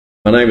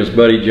My name is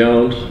Buddy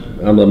Jones.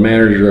 I'm the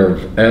manager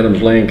of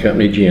Adams Land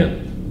Company Gin.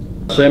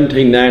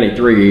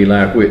 1793,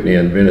 Eli Whitney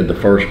invented the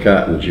first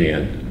cotton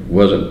gin. It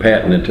wasn't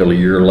patented until a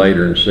year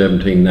later in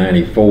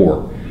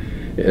 1794.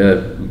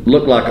 It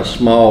looked like a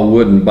small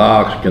wooden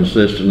box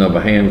consisting of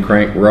a hand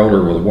crank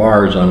roller with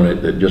wires on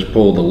it that just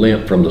pulled the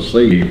lint from the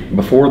seed.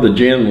 Before the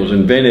gin was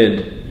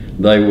invented,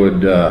 they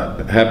would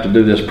have to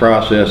do this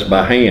process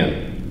by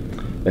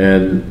hand.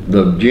 And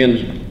the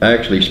gin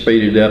actually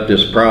speeded up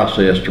this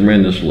process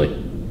tremendously.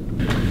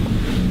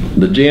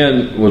 The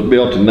gin was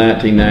built in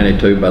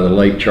 1992 by the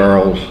late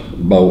Charles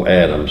Bo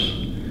Adams.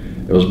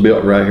 It was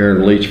built right here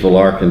in Leachville,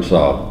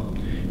 Arkansas.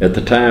 At the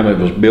time, it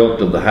was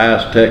built of the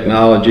highest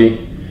technology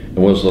and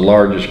was the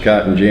largest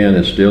cotton gin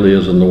and still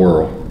is in the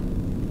world.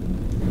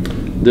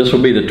 This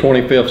will be the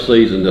 25th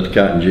season that the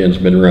cotton gin's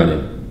been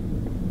running.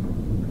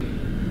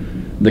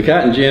 The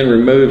cotton gin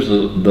removes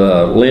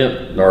the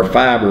lint or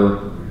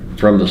fiber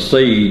from the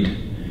seed,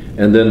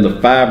 and then the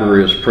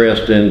fiber is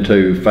pressed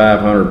into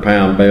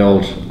 500-pound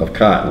bales of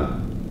cotton.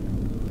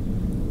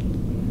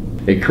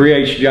 It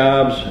creates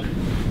jobs,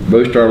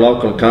 boosts our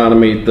local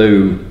economy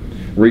through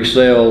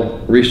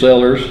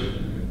resellers,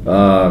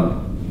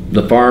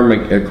 the farm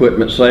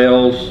equipment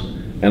sales,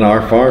 and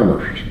our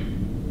farmers.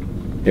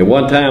 At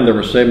one time there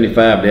were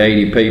 75 to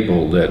 80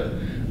 people that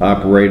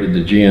operated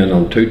the gin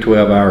on two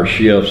 12-hour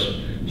shifts,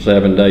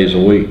 7 days a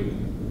week.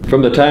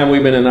 From the time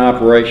we've been in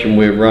operation,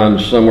 we've run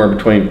somewhere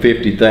between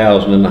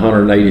 50,000 and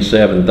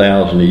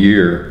 187,000 a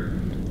year,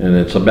 and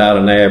it's about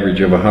an average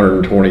of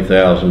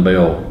 120,000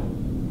 bale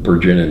per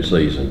ginning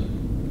season.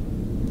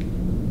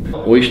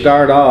 We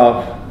start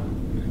off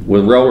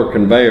with roller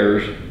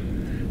conveyors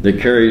that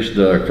carries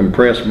the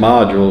compressed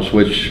modules,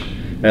 which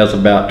has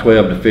about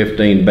 12 to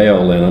 15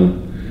 bale in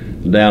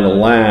them, down a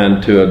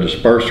line to a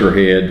disperser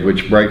head,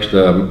 which breaks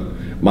the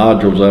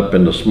modules up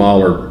into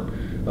smaller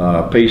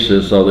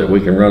pieces so that we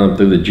can run them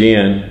through the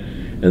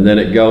gin. And then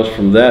it goes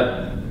from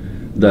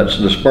that's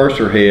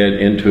disperser head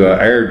into an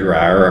air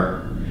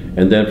dryer,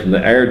 and then from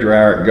the air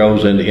dryer it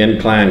goes into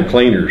incline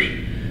cleaners.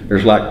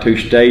 There's like two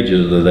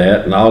stages of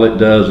that, and all it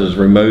does is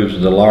removes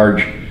the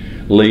large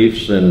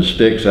leaves and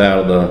sticks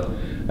out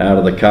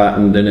of the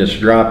cotton. Then it's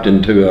dropped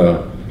into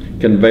a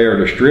conveyor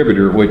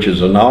distributor, which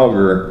is an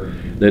auger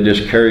that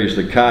just carries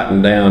the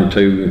cotton down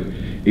to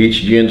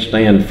each gin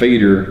stand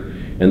feeder.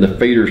 And the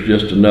feeder is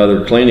just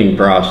another cleaning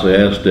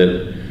process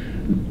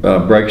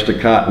that breaks the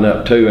cotton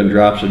up too and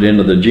drops it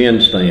into the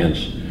gin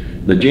stands.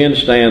 The gin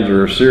stands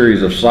are a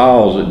series of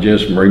saws that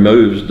just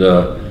removes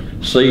the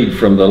seed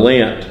from the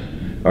lint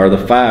or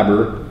the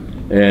fiber,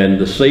 and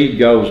the seed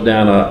goes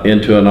down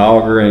into an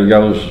auger and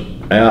goes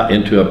out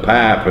into a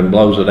pipe and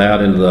blows it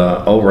out into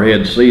the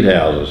overhead seed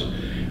houses,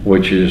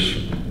 which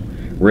is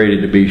ready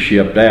to be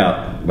shipped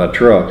out by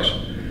trucks.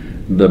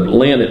 The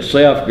lint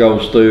itself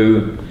goes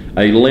through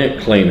a lint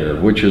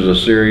cleaner, which is a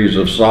series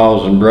of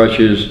saws and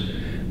brushes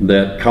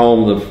that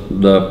comb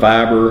the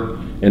fiber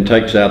and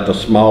takes out the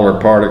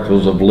smaller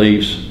particles of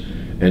leaves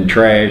and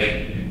trash,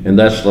 and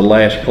that's the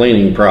last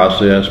cleaning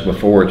process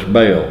before it's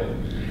baled.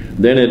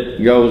 Then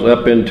it goes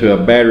up into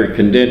a battery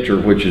condenser,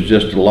 which is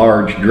just a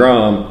large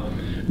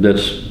drum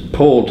that's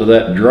pulled to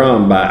that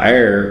drum by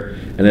air,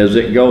 and as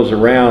it goes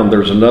around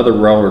there's another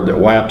roller that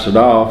wipes it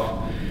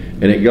off,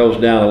 and it goes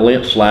down a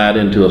lint slide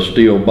into a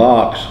steel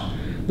box.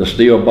 The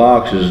steel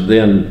box is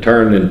then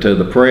turned into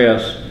the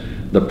press.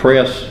 The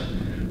press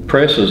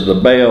presses the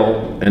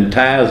bale and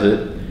ties it,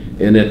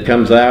 and it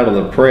comes out of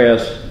the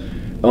press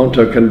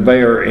onto a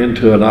conveyor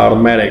into an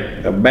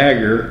automatic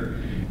bagger,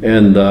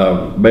 and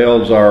the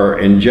bales are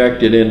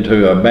injected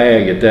into a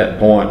bag at that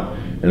point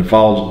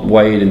and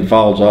weighed and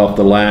falls off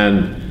the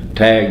line,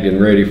 tagged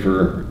and ready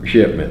for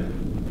shipment.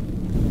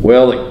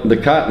 Well, the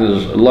cotton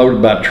is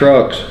loaded by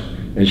trucks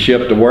and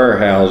shipped to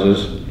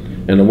warehouses,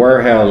 and the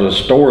warehouses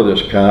store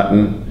this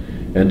cotton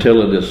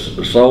until it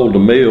is sold to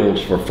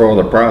mills for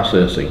further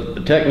processing.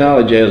 The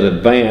technology has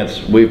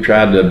advanced. We've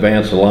tried to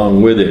advance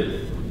along with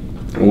it.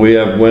 We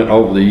have went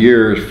over the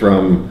years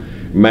from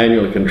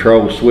manually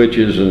controlled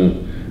switches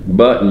and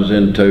buttons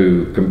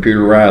into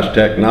computerized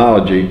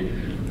technology,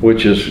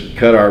 which has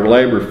cut our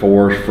labor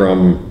force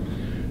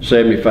from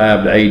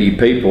 75 to 80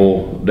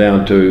 people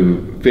down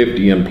to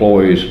 50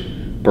 employees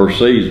per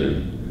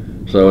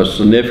season. So it's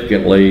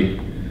significantly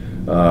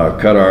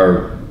cut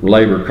our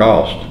labor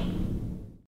cost.